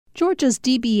Georgia's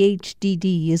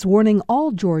DBHDD is warning all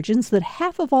Georgians that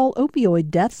half of all opioid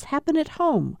deaths happen at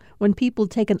home when people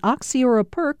take an oxy or a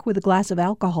perk with a glass of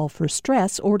alcohol for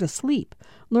stress or to sleep.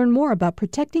 Learn more about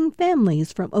protecting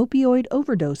families from opioid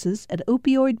overdoses at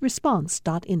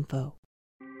opioidresponse.info.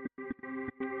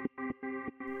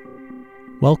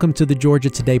 Welcome to the Georgia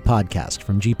Today podcast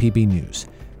from GPB News.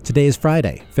 Today is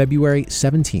Friday, February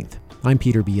 17th. I'm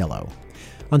Peter Biello.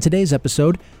 On today's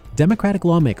episode, Democratic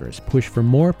lawmakers push for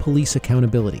more police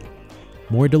accountability,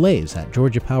 more delays at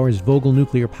Georgia Power's Vogtle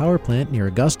nuclear power plant near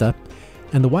Augusta,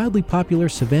 and the wildly popular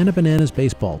Savannah Bananas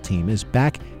baseball team is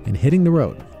back and hitting the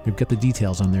road. We've got the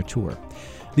details on their tour.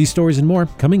 These stories and more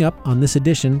coming up on this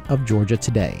edition of Georgia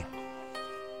Today.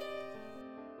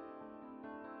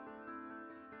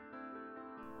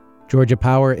 Georgia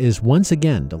Power is once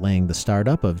again delaying the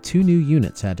startup of 2 new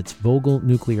units at its Vogtle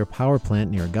nuclear power plant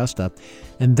near Augusta,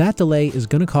 and that delay is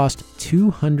going to cost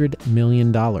 $200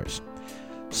 million.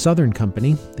 Southern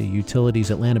Company, the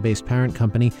utility's Atlanta-based parent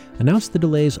company, announced the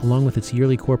delays along with its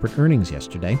yearly corporate earnings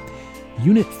yesterday.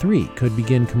 Unit 3 could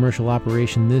begin commercial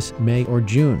operation this May or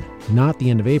June, not the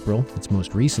end of April, its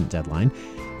most recent deadline,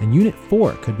 and Unit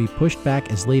 4 could be pushed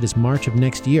back as late as March of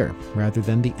next year, rather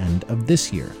than the end of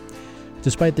this year.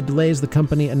 Despite the delays, the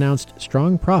company announced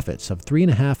strong profits of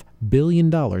 $3.5 billion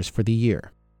for the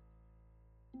year.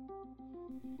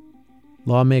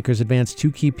 Lawmakers advanced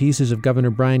 2 key pieces of Governor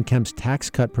Brian Kemp's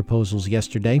tax cut proposals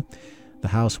yesterday. The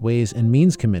House Ways and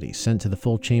Means Committee sent to the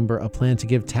full chamber a plan to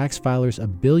give tax filers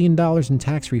 $1 billion in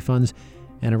tax refunds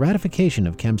and a ratification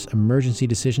of Kemp's emergency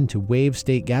decision to waive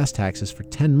state gas taxes for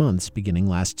 10 months beginning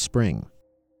last spring.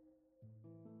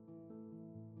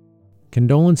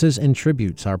 Condolences and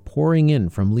tributes are pouring in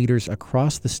from leaders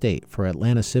across the state for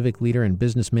Atlanta civic leader and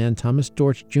businessman Thomas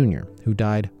Dortch Jr., who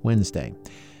died Wednesday.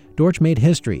 Dortch made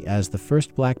history as the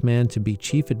first black man to be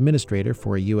chief administrator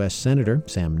for a U.S. Senator,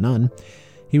 Sam Nunn.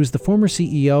 He was the former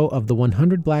CEO of the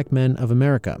 100 Black Men of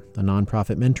America, a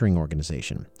nonprofit mentoring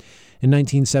organization. In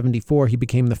 1974, he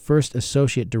became the first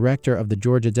associate director of the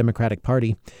Georgia Democratic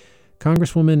Party.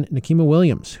 Congresswoman Nikema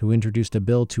Williams, who introduced a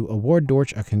bill to award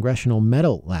Dortch a congressional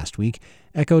medal last week,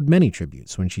 echoed many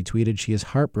tributes when she tweeted she is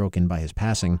heartbroken by his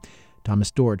passing. Thomas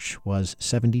Dortch was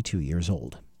 72 years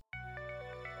old.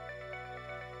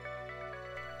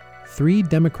 3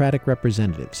 Democratic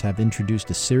representatives have introduced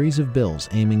a series of bills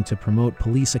aiming to promote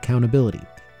police accountability.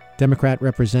 Democrat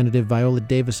Representative Viola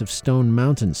Davis of Stone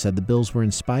Mountain said the bills were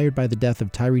inspired by the death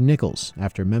of Tyree Nichols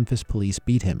after Memphis police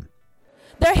beat him.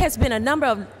 There has been a number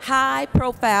of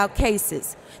high-profile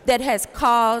cases that has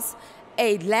caused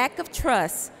a lack of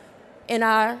trust in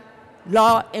our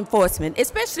law enforcement,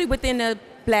 especially within the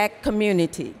black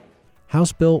community.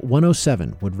 House Bill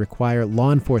 107 would require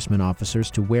law enforcement officers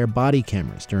to wear body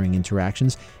cameras during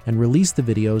interactions and release the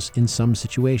videos in some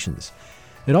situations.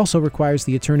 It also requires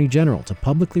the Attorney General to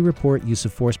publicly report use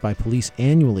of force by police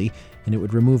annually, and it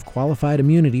would remove qualified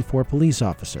immunity for police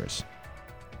officers.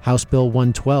 House Bill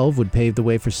 112 would pave the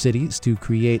way for cities to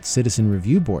create citizen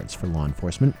review boards for law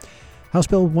enforcement. House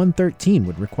Bill 113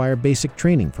 would require basic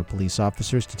training for police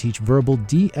officers to teach verbal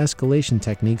de-escalation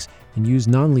techniques and use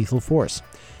non-lethal force.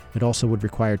 It also would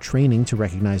require training to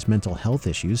recognize mental health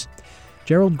issues.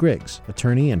 Gerald Griggs,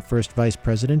 attorney and first vice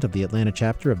president of the Atlanta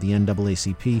chapter of the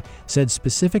NAACP, said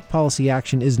specific policy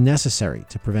action is necessary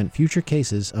to prevent future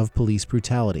cases of police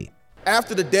brutality.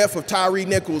 After the death of Tyree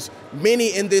Nichols,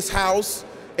 many in this House,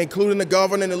 including the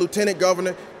governor and the lieutenant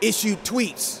governor, issued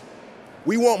tweets.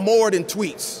 We want more than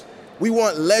tweets. We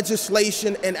want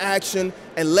legislation and action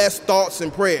and less thoughts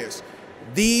and prayers.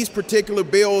 These particular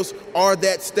bills are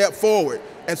that step forward.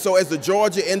 And so as the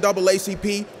Georgia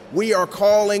NAACP, we are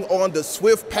calling on the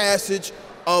swift passage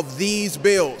of these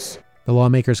bills. The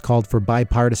lawmakers called for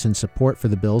bipartisan support for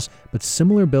the bills, but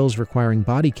similar bills requiring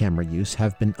body camera use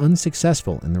have been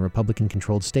unsuccessful in the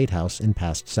Republican-controlled State House in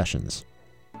past sessions.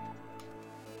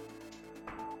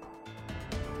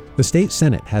 The state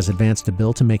Senate has advanced a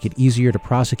bill to make it easier to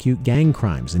prosecute gang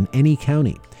crimes in any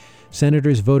county.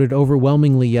 Senators voted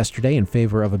overwhelmingly yesterday in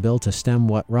favor of a bill to stem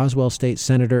what Roswell State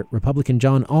Senator Republican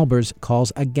John Albers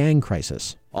calls a gang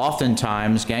crisis.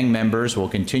 Oftentimes, gang members will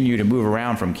continue to move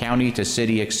around from county to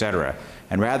city, etc.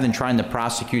 And rather than trying to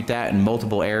prosecute that in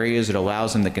multiple areas, it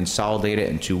allows them to consolidate it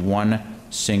into one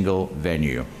single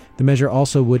venue. The measure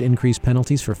also would increase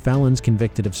penalties for felons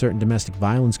convicted of certain domestic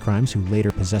violence crimes who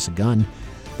later possess a gun.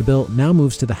 The bill now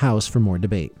moves to the House for more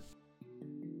debate.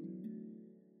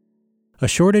 A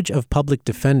shortage of public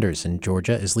defenders in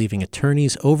Georgia is leaving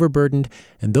attorneys overburdened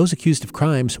and those accused of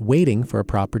crimes waiting for a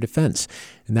proper defense.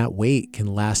 And that wait can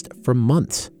last for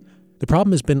months. The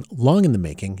problem has been long in the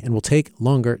making and will take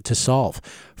longer to solve.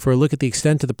 For a look at the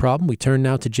extent of the problem, we turn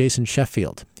now to Jason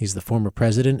Sheffield. He's the former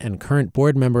president and current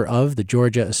board member of the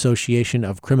Georgia Association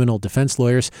of Criminal Defense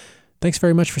Lawyers. Thanks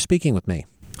very much for speaking with me.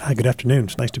 Hi, good afternoon.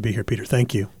 It's nice to be here, Peter.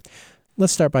 Thank you.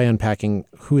 Let's start by unpacking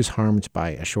who is harmed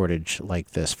by a shortage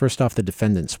like this. First off, the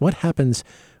defendants. What happens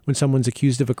when someone's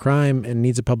accused of a crime and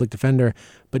needs a public defender,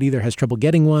 but either has trouble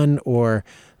getting one or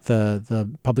the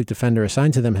public defender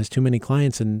assigned to them has too many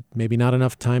clients and maybe not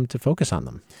enough time to focus on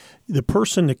them? The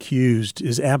person accused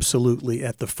is absolutely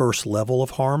at the first level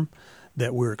of harm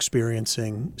that we're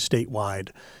experiencing statewide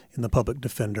in the public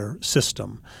defender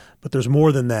system. But there's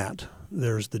more than that.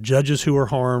 There's the judges who are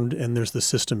harmed, and there's the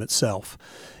system itself.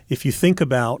 If you think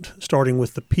about starting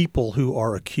with the people who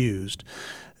are accused,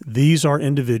 these are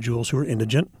individuals who are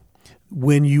indigent.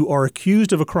 When you are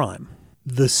accused of a crime,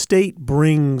 the state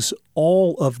brings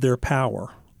all of their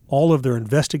power, all of their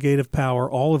investigative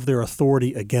power, all of their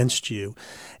authority against you,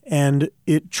 and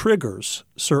it triggers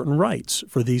certain rights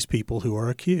for these people who are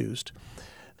accused.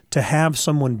 To have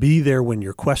someone be there when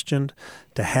you're questioned,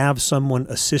 to have someone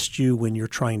assist you when you're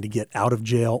trying to get out of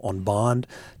jail on bond,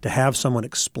 to have someone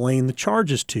explain the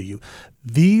charges to you.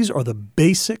 These are the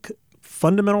basic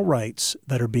fundamental rights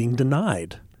that are being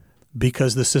denied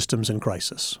because the system's in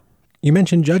crisis. You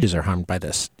mentioned judges are harmed by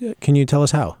this. Can you tell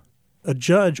us how? A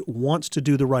judge wants to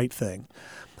do the right thing.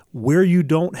 Where you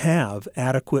don't have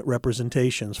adequate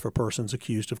representations for persons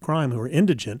accused of crime who are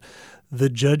indigent, the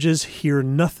judges hear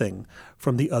nothing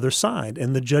from the other side,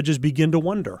 and the judges begin to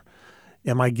wonder,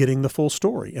 am I getting the full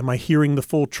story? Am I hearing the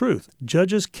full truth?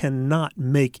 Judges cannot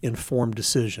make informed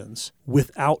decisions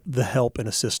without the help and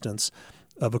assistance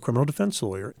of a criminal defense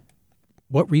lawyer.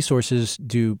 What resources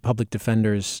do public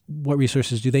defenders, what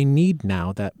resources do they need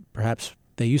now that perhaps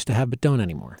they used to have but don't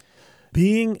anymore?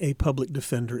 Being a public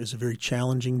defender is a very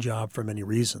challenging job for many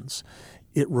reasons.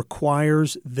 It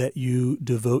requires that you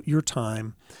devote your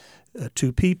time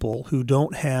to people who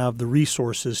don't have the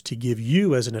resources to give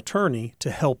you as an attorney to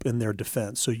help in their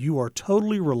defense. So you are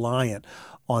totally reliant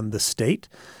on the state,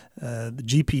 the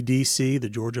GPDC, the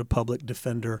Georgia Public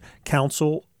Defender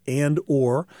Council, and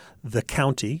or the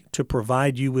county to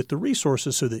provide you with the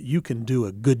resources so that you can do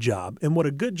a good job. And what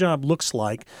a good job looks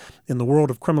like in the world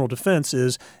of criminal defense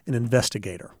is an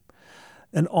investigator,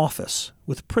 an office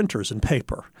with printers and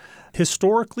paper.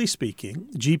 Historically speaking,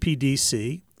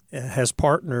 GPDC has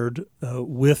partnered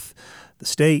with the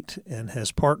state and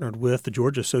has partnered with the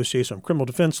Georgia Association of Criminal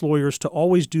Defense Lawyers to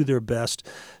always do their best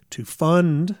to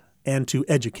fund and to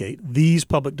educate these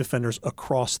public defenders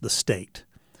across the state.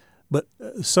 But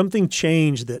something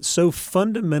changed that so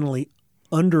fundamentally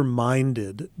undermined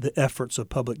the efforts of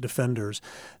public defenders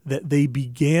that they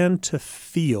began to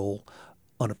feel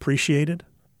unappreciated,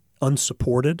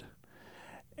 unsupported,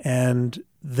 and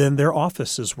then their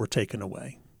offices were taken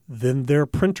away. Then their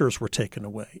printers were taken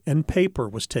away, and paper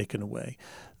was taken away.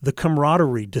 The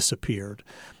camaraderie disappeared,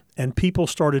 and people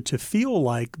started to feel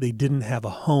like they didn't have a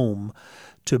home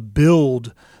to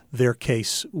build their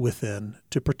case within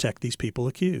to protect these people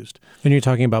accused. And you're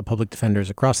talking about public defenders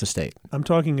across the state. I'm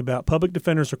talking about public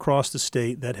defenders across the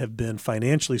state that have been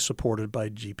financially supported by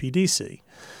GPDC.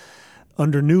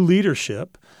 Under new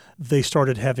leadership, they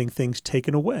started having things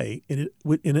taken away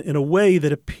in a way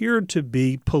that appeared to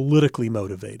be politically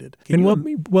motivated. Let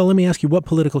me ask you, what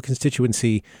political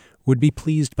constituency would be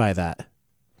pleased by that?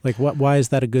 Why is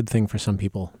that a good thing for some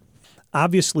people?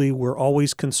 Obviously, we're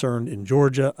always concerned in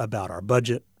Georgia about our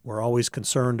budget. We're always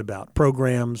concerned about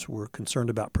programs. We're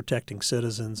concerned about protecting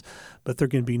citizens. But there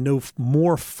can be no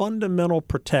more fundamental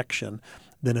protection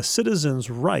than a citizen's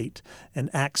right and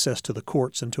access to the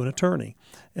courts and to an attorney.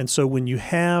 And so when you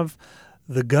have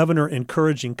the governor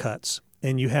encouraging cuts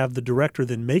and you have the director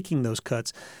then making those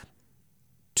cuts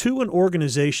to an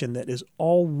organization that is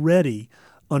already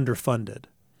underfunded,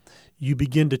 you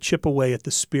begin to chip away at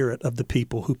the spirit of the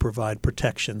people who provide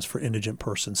protections for indigent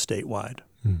persons statewide.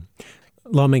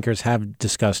 Lawmakers have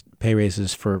discussed pay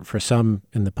raises for some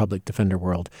in the public defender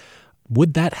world.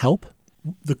 Would that help?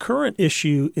 The current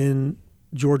issue in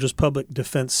Georgia's public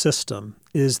defense system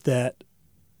is that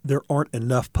there aren't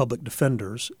enough public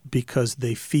defenders because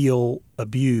they feel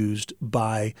abused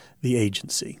by the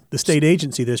agency, the state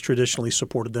agency that's traditionally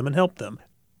supported them and helped them.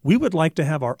 We would like to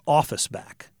have our office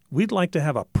back. We'd like to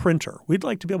have a printer. We'd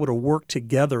like to be able to work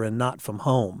together and not from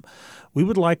home. We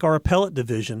would like our appellate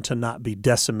division to not be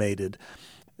decimated.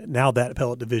 Now that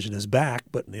appellate division is back,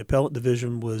 but the appellate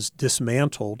division was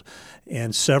dismantled,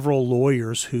 and several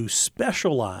lawyers who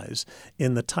specialize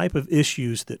in the type of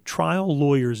issues that trial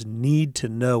lawyers need to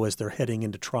know as they're heading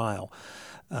into trial,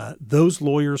 those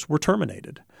lawyers were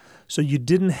terminated. So you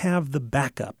didn't have the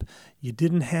backup. You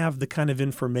didn't have the kind of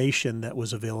information that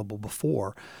was available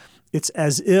before. It's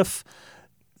as if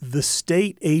the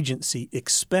state agency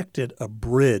expected a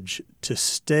bridge to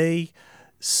stay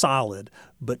solid,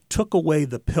 but took away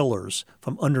the pillars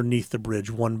from underneath the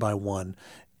bridge one by one,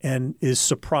 and is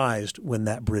surprised when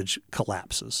that bridge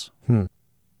collapses.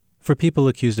 For people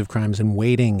accused of crimes and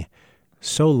waiting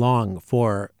so long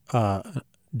for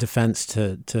defense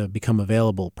to become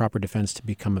available, proper defense to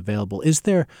become available, is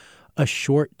there a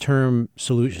short-term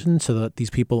solution so that these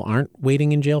people aren't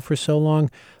waiting in jail for so long?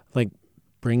 Like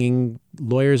bringing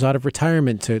lawyers out of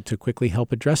retirement to quickly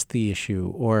help address the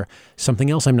issue, or something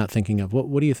else I'm not thinking of?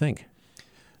 What do you think?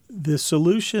 The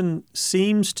solution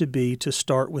seems to be to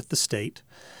start with the state,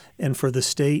 and for the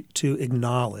state to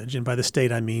acknowledge, and by the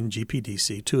state I mean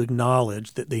GPDC, to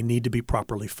acknowledge that they need to be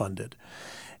properly funded.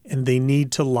 And they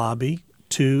need to lobby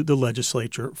to the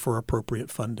legislature for appropriate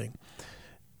funding.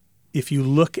 If you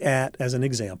look at, as an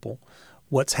example,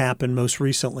 what's happened most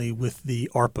recently with the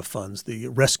ARPA funds, the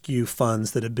rescue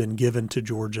funds that have been given to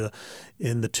Georgia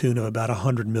in the tune of about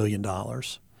 $100 million,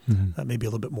 maybe a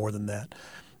little bit more than that.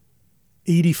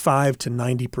 85 to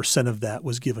 90% of that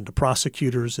was given to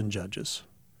prosecutors and judges.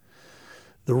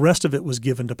 The rest of it was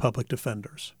given to public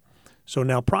defenders. So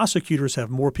now prosecutors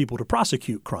have more people to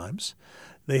prosecute crimes.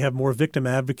 They have more victim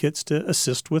advocates to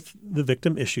assist with the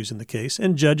victim issues in the case,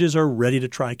 and judges are ready to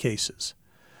try cases.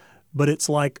 But it's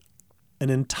like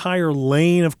an entire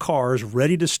lane of cars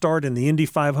ready to start in the Indy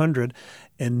 500,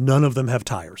 and none of them have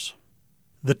tires.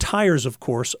 The tires, of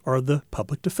course, are the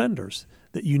public defenders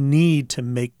that you need to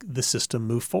make the system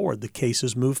move forward, the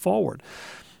cases move forward.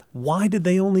 Why did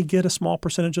they only get a small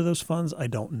percentage of those funds? I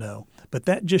don't know. But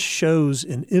that just shows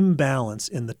an imbalance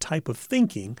in the type of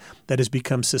thinking that has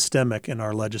become systemic in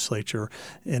our legislature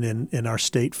and in our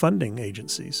state funding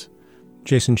agencies.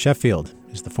 Jason Sheffield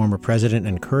is the former president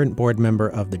and current board member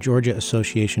of the Georgia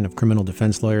Association of Criminal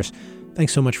Defense Lawyers.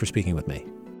 Thanks so much for speaking with me.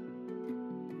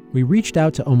 We reached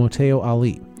out to Omoteo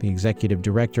Ali, the executive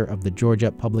director of the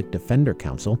Georgia Public Defender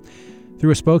Council.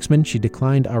 Through a spokesman, she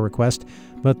declined our request,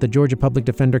 but the Georgia Public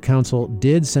Defender Council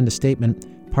did send a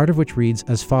statement, part of which reads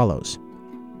as follows.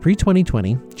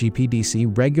 Pre-2020,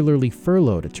 GPDC regularly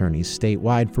furloughed attorneys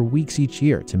statewide for weeks each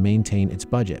year to maintain its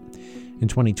budget. In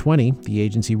 2020, the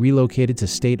agency relocated to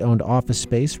state-owned office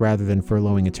space rather than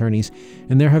furloughing attorneys,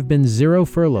 and there have been 0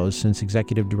 furloughs since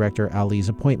Executive Director Ali's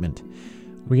appointment.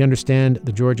 We understand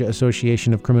the Georgia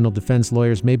Association of Criminal Defense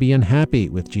Lawyers may be unhappy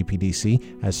with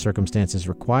GPDC as circumstances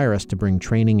require us to bring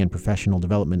training and professional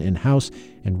development in-house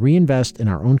and reinvest in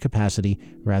our own capacity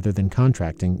rather than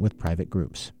contracting with private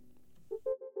groups.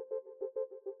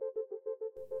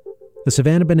 The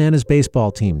Savannah Bananas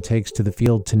baseball team takes to the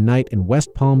field tonight in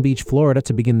West Palm Beach, Florida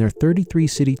to begin their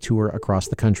 33-city tour across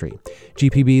the country.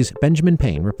 GPB's Benjamin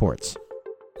Payne reports.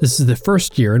 This is the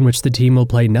first year in which the team will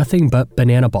play nothing but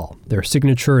banana ball, their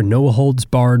signature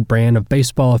no-holds-barred brand of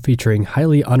baseball featuring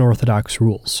highly unorthodox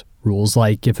rules. Rules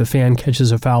like if a fan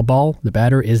catches a foul ball, the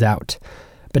batter is out.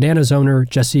 Bananas owner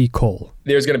Jesse Cole.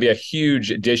 There's going to be a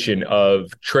huge addition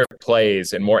of trick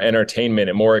plays and more entertainment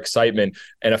and more excitement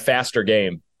and a faster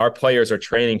game. Our players are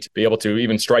training to be able to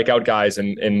even strike out guys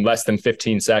in less than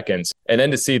 15 seconds. And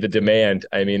then to see the demand,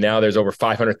 I mean, now there's over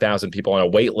 500,000 people on a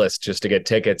wait list just to get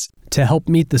tickets. To help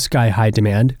meet the sky-high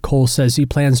demand, Cole says he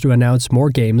plans to announce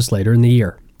more games later in the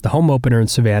year. The home opener in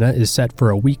Savannah is set for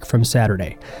a week from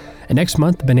Saturday. And next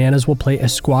month, the Bananas will play a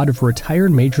squad of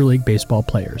retired Major League Baseball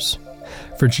players.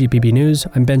 For GPB News,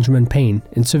 I'm Benjamin Payne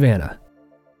in Savannah.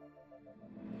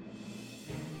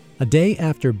 A day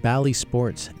after Bally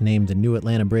Sports named the new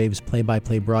Atlanta Braves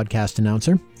play-by-play broadcast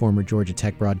announcer, former Georgia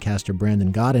Tech broadcaster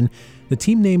Brandon Godden, the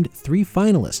team named 3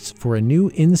 finalists for a new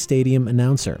in-stadium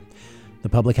announcer. The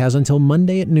public has until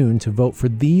Monday at noon to vote for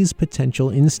these potential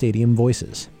in-stadium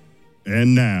voices.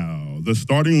 And now, the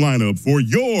starting lineup for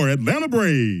your Atlanta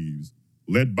Braves,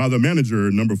 led by the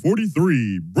manager, number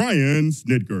 43, Brian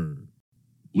Snitker.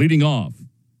 Leading off,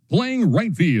 playing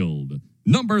right field,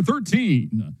 number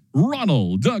 13,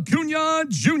 Ronald Acuna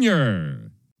Jr.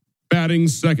 Batting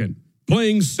second,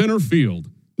 playing center field,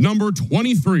 number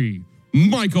 23,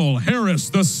 Michael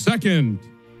Harris II.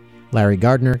 Larry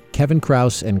Gardner, Kevin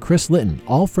Krause, and Chris Litton,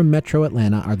 all from Metro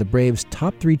Atlanta, are the Braves'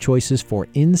 top 3 choices for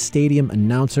in-stadium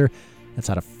announcer. That's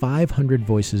out of 500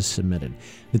 voices submitted.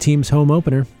 The team's home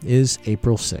opener is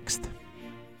April 6th.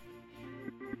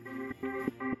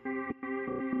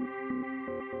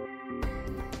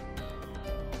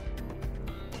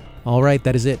 All right,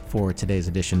 that is it for today's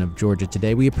edition of Georgia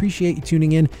Today. We appreciate you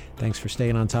tuning in. Thanks for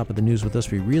staying on top of the news with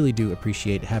us. We really do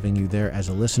appreciate having you there as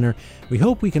a listener. We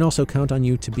hope we can also count on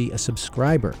you to be a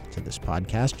subscriber to this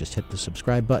podcast. Just hit the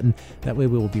subscribe button. That way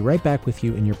we will be right back with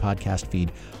you in your podcast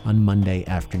feed on Monday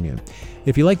afternoon.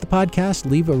 If you like the podcast,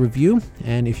 leave a review.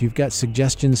 And if you've got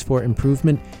suggestions for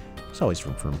improvement, there's always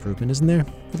room for improvement, isn't there?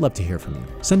 We'd love to hear from you.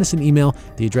 Send us an email.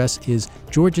 The address is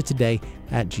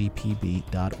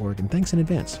georgiatoday@gpb.org. And thanks in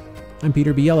advance. I'm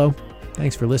Peter Biello.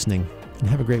 Thanks for listening, and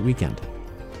have a great weekend.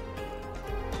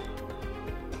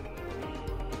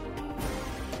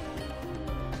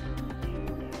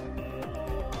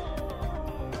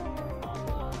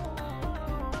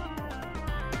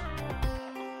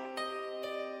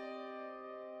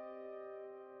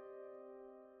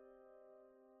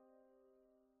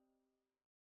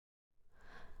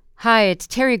 Hi, it's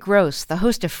Terry Gross, the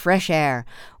host of Fresh Air.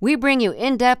 We bring you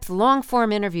in-depth,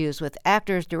 long-form interviews with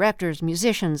actors, directors,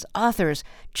 musicians, authors,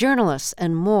 journalists,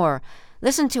 and more.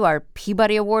 Listen to our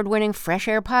Peabody Award-winning Fresh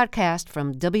Air podcast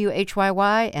from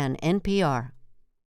WHYY and NPR.